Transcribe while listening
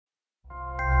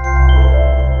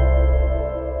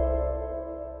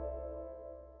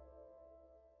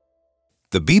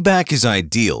The BeBack is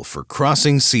ideal for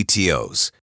crossing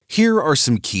CTOs. Here are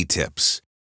some key tips.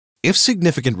 If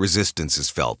significant resistance is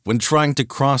felt when trying to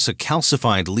cross a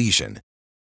calcified lesion,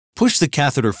 push the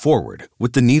catheter forward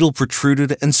with the needle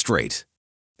protruded and straight.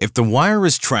 If the wire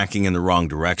is tracking in the wrong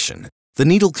direction, the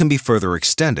needle can be further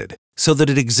extended so that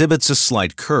it exhibits a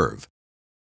slight curve,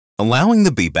 allowing the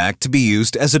BeBack to be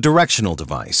used as a directional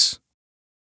device.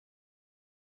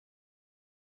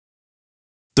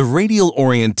 The radial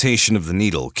orientation of the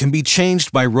needle can be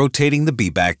changed by rotating the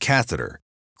BeBack catheter,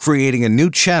 creating a new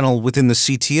channel within the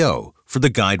CTO for the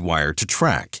guide wire to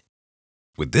track.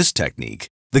 With this technique,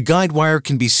 the guide wire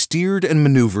can be steered and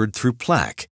maneuvered through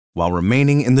plaque while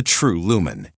remaining in the true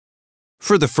lumen.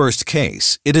 For the first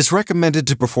case, it is recommended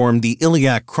to perform the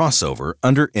iliac crossover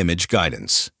under image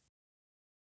guidance.